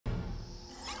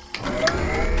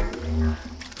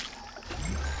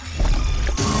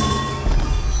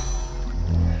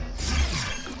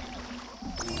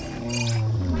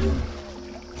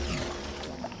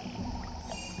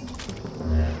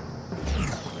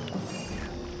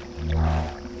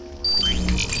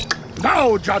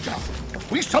Now, Jaja,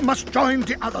 we must join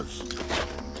the others.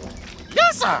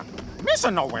 Yes, sir.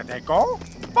 Misa know where they go.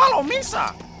 Follow me,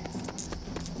 sir.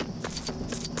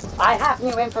 I have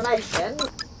new information,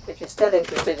 if you're still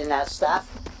interested in that stuff.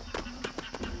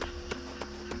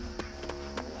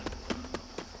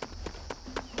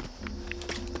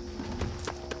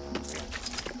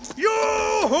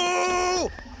 Yoo-hoo!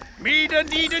 Me da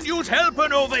need and use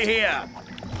helping over here.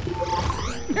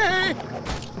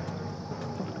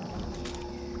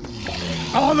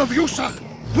 All of you, sir,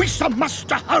 we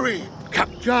must hurry. Cap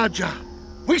Jaja,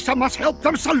 we must help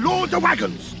them load the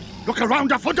wagons. Look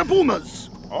around for the boomers.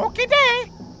 Okay,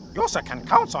 day. You sir can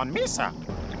count on me, sir.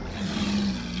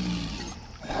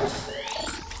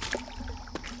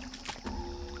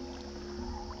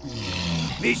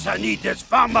 Misa need this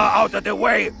farmer out of the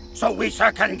way so we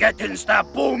can get in the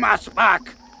boomers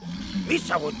back.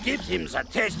 Misa would give him the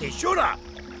tasty sugar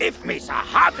if Misa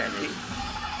had any.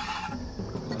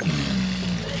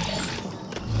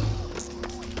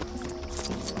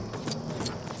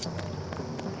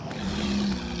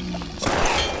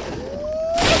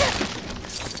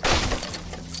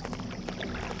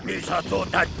 Misa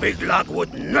thought that big log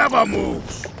would never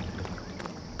move.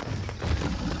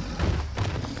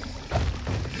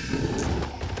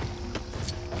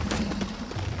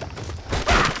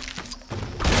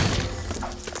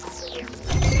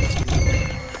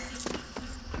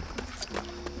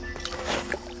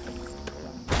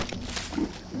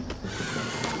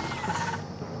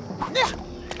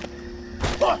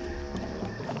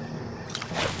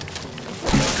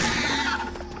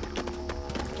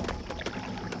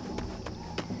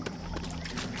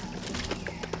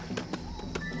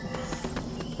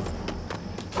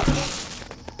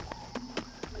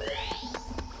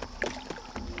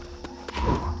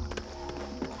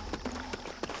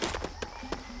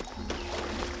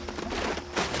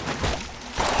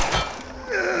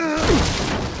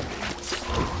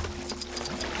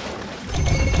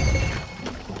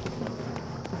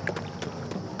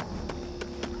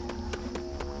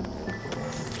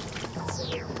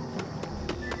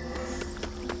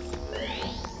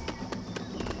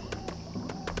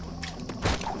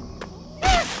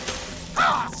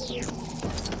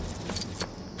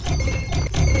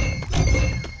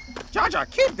 Jaja,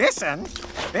 keep this in.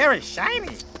 Very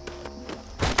shiny.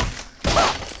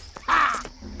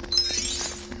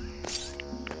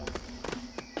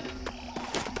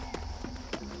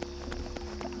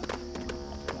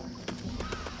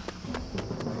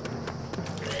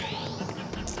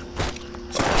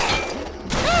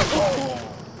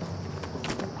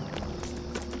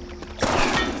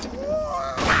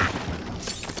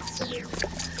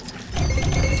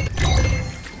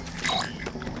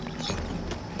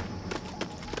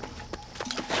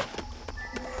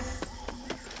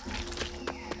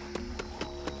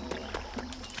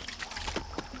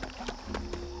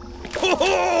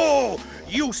 Ho-ho!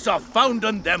 You found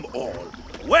them all.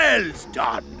 Well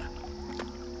done.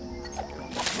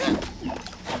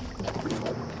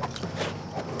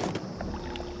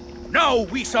 Now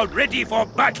we are ready for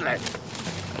battle.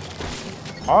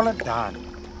 All it done.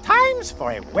 Time's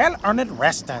for a well-earned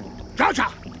resting.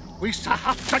 Jaja, we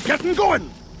have to get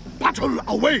going. Battle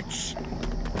awaits.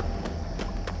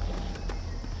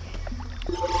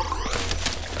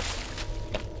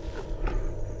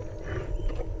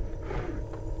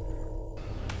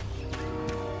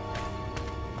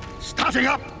 Starting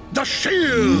up the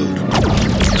shield!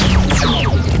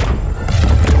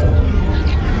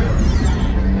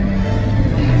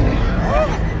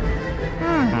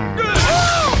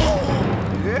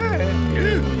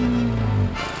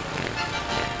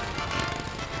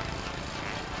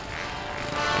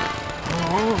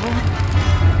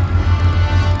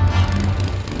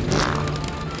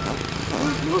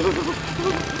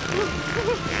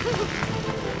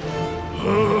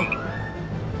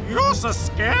 You're so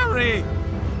scary.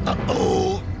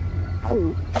 Uh-oh.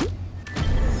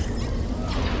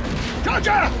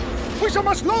 Jaja! We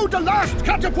must load the last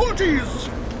catapulties!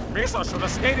 Misa should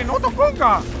have stayed in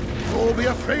Otopunga. Don't be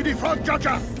afraid, Frog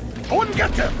Jaja. Go and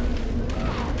get them.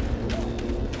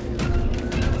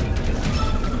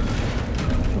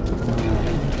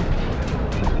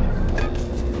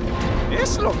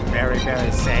 This looks very,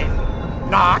 very safe.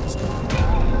 Not.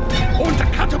 On the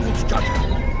catapults, Jaja.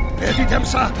 Ready them,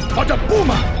 sir, for the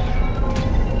boomer.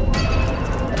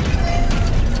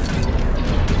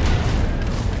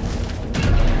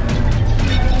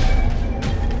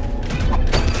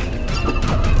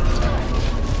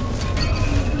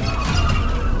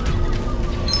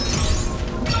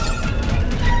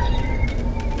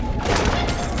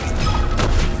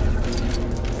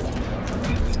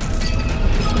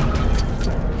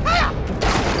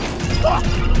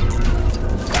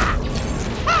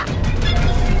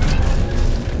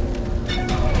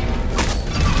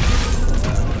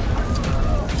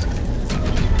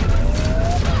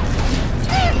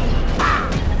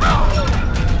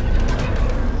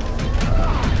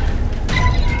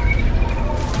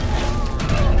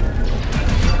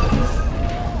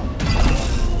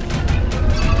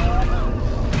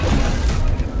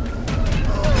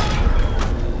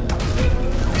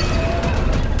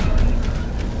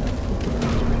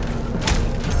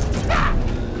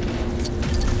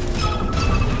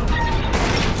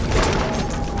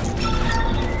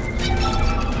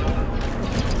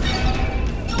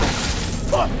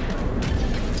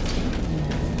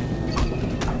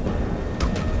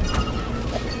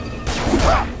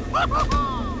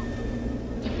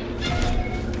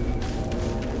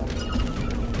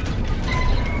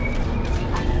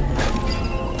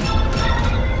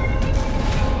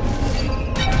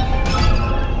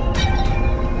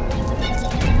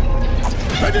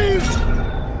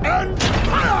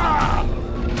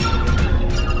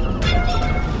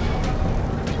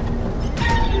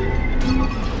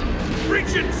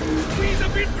 engines! We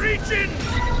have been breaching!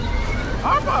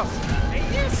 Almost!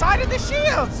 The inside of the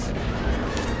shields!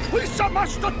 We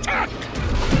must attack!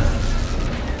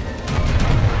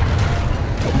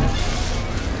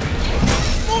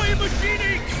 More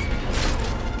machining!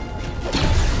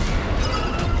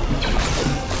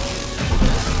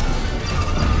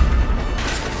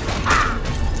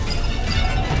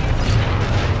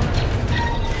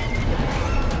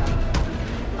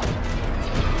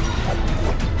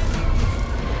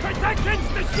 Protect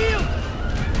against the shield!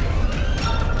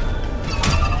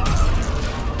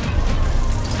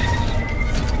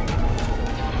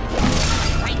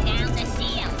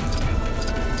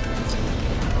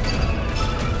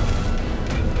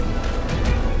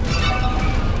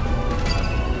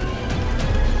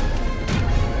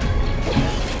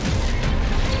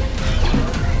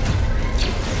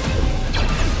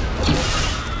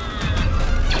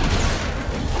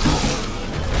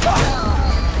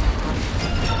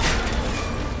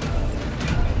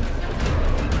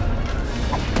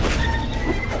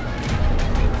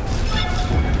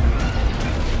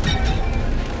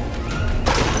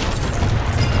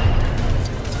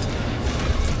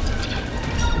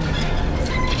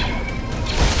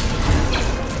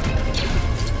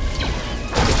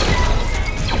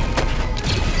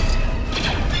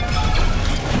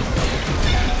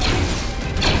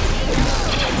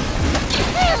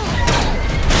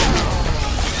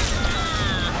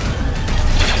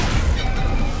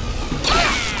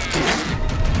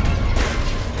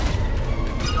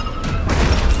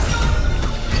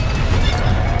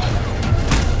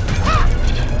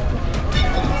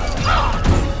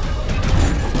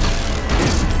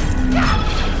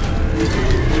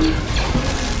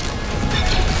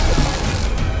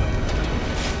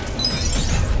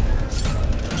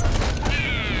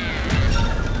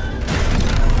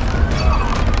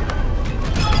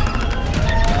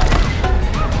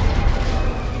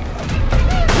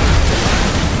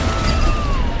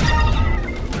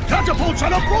 Catapults are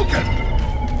not broken!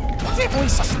 What if we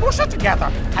smush it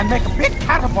together and make a big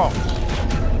catapult?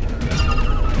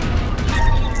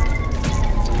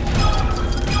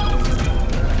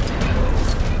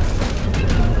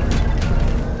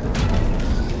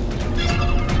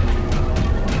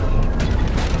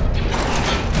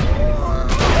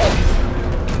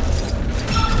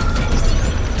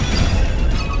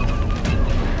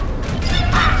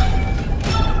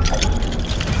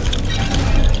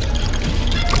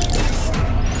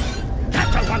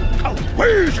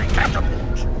 Crazy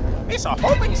catapult! It's a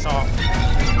hoping so.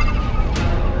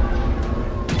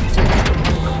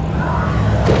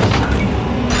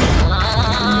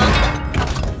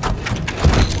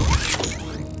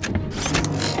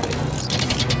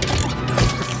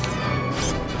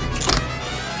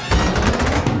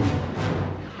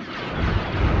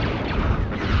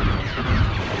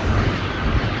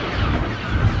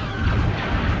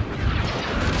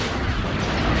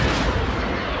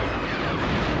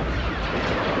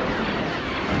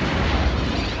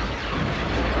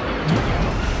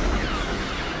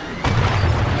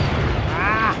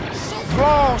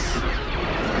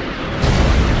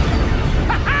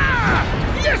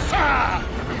 Yes, sir!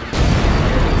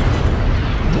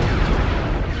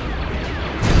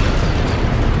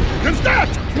 Against that,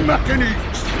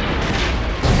 mechanics!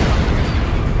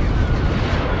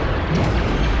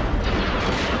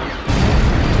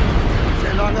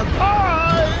 Say long and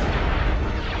bye!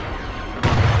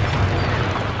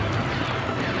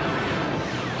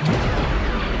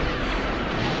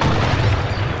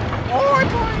 Oi,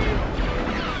 boy!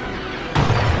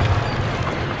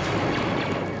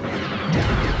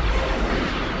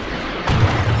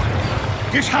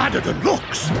 It's harder than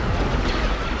looks.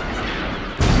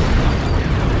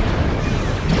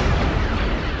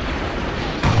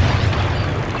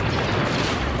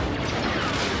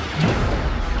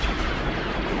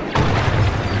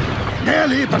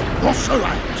 Nearly, but was so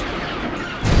right.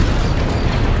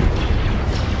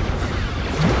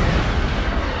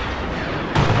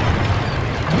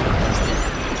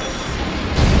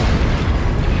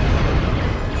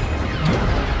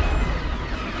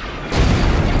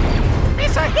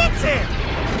 Hits it!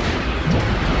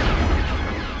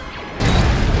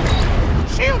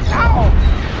 Shield now!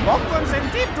 Longguns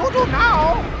and deep doo-doo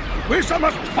now! We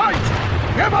must fight!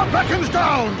 Never beckons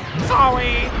down!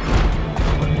 Sorry!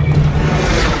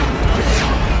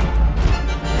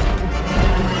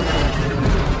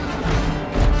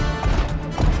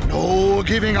 No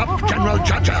giving up, General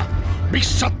Judger! We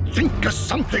shall think of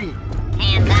something!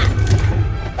 Hands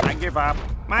up! I give up.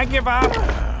 I give up.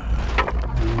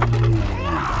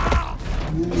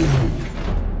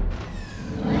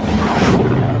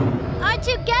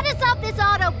 R2, get us off this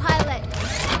autopilot!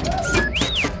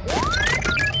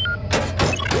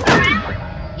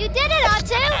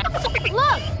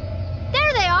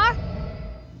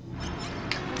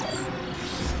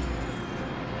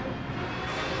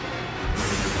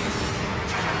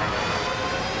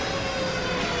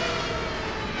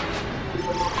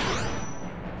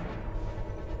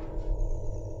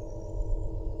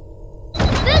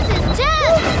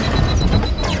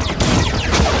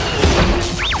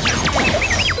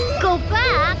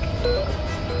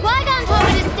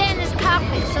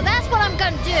 I'm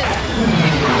gonna do.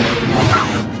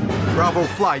 Bravo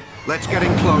flight, let's get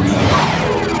in close.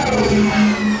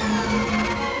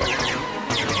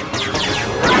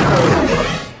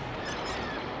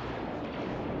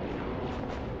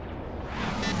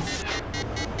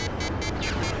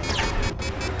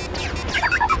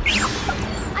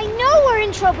 I know we're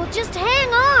in trouble, just hang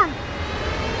on.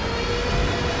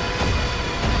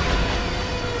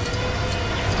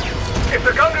 If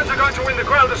the Gungans are going to win the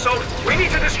ground assault, we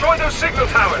need to destroy those signal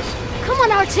towers. Come on,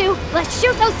 R2, let's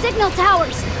shoot those signal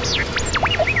towers.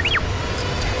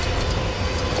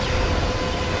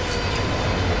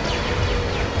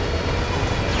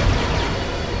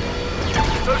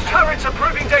 Those turrets are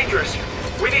proving dangerous.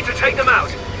 We need to take them out.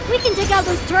 We can take out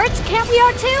those turrets, can't we,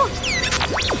 R2?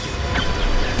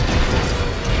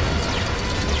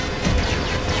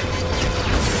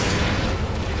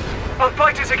 Our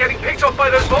fighters are getting picked off by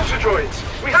those vulture droids.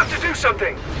 We have to do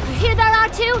something. You hear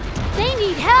that, R2? They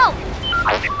need help.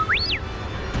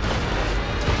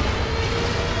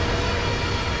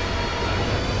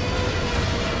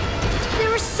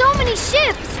 There are so many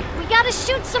ships. We gotta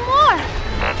shoot some more.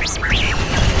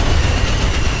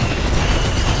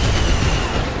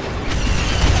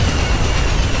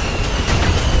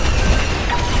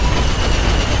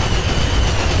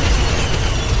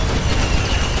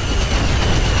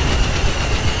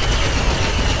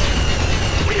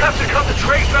 We have to cut the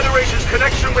Trade Federation's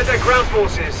connection with their ground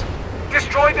forces.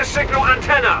 Destroy the signal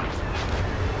antenna.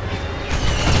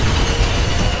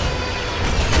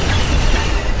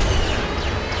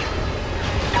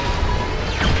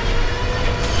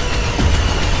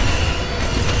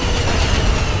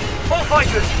 All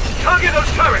fighters, target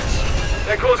those turrets.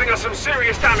 They're causing us some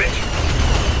serious damage.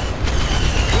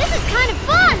 This is kind of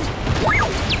fun.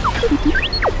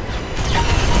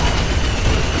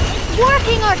 It's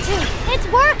working, R2. It's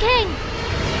working.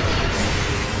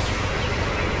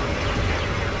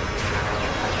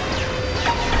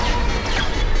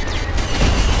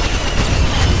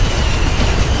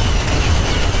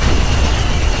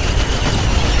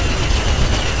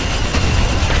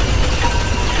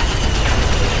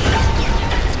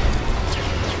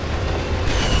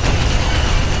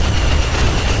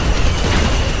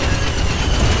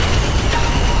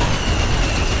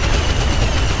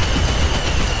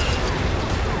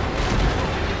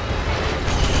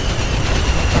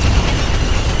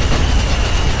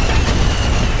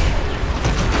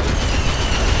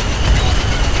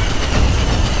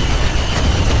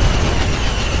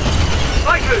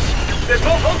 There's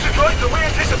more vulture droids than we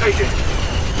anticipated.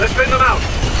 Let's spin them out.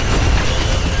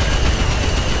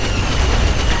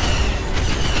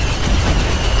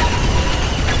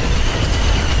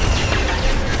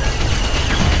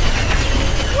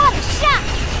 What a shot!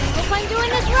 Hope I'm doing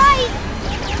this right.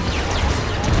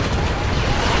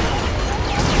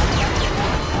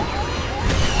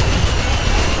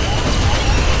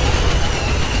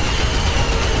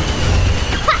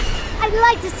 Ha! I'd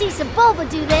like to see some Bulba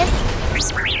do this.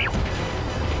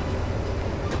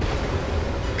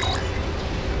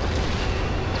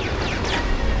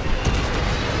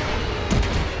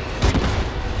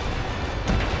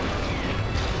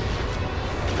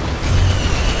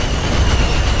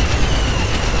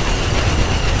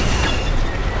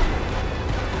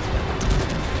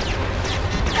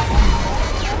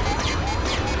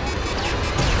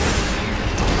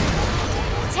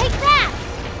 Take that!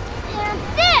 And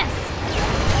this!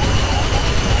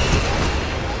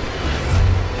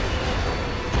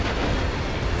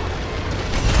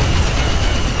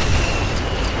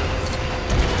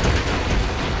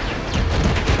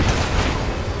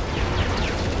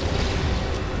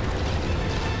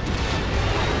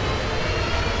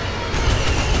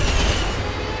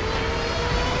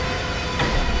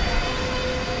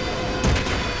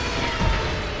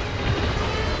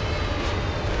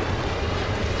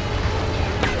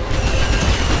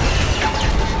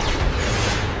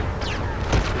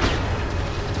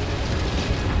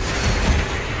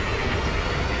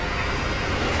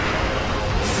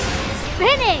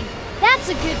 Spinning! That's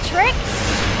a good trick!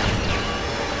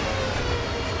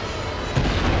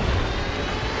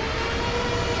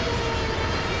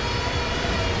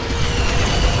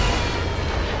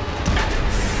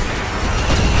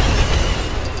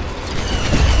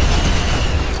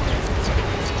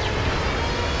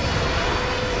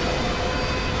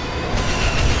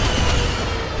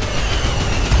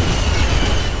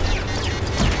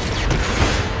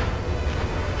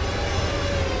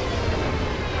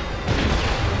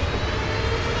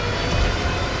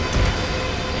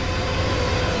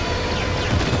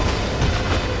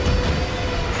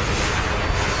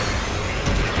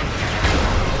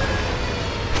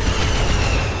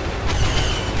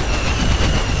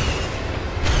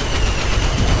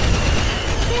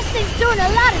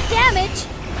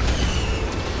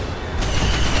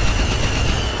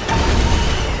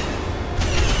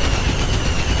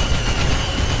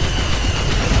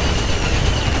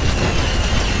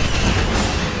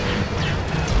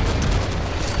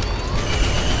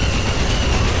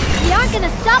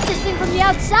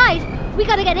 outside. We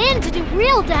gotta get in to do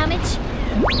real damage.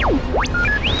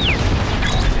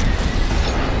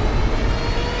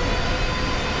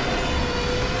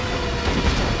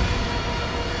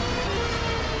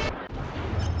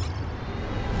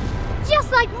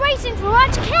 Just like racing for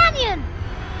Arch Canyon!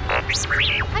 I'm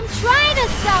trying to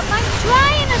stop!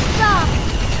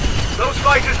 Those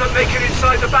fighters that make it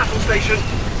inside the battle station,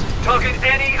 target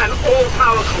any and all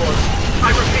power cores.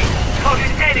 I repeat,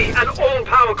 target any and all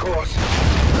power cores.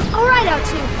 Alright,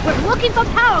 R2, we're looking for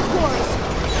power cores.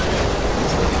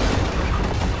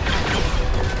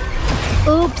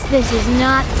 Oops, this is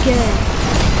not good.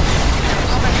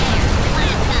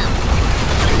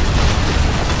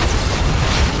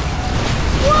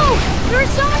 Whoa! There are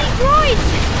so many droids!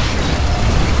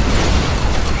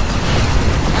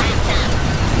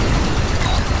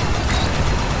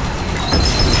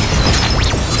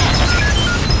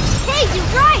 Hey,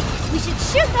 you're right! We should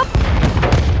shoot them!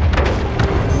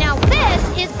 Now this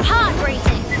is pod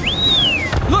racing!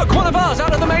 Look, one of ours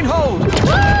out of the main hold!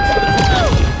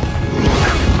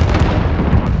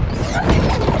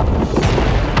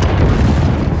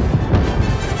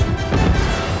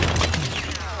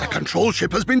 The control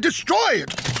ship has been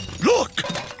destroyed! Look!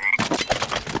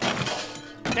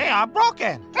 They are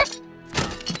broken.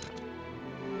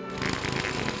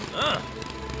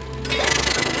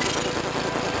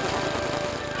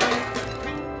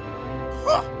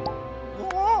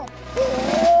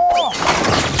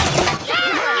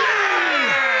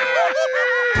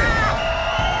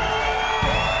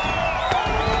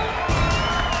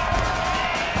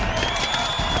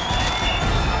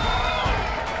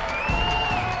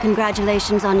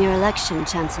 Congratulations on your election,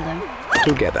 Chancellor.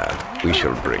 Together, we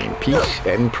shall bring peace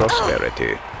and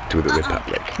prosperity to the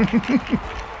Republic.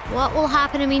 What will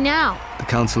happen to me now? The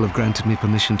Council have granted me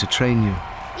permission to train you.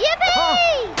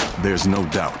 Yippee! There's no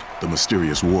doubt the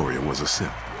mysterious warrior was a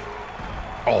Sith.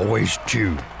 Always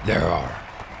two there are.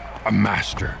 A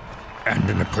master and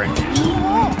an apprentice.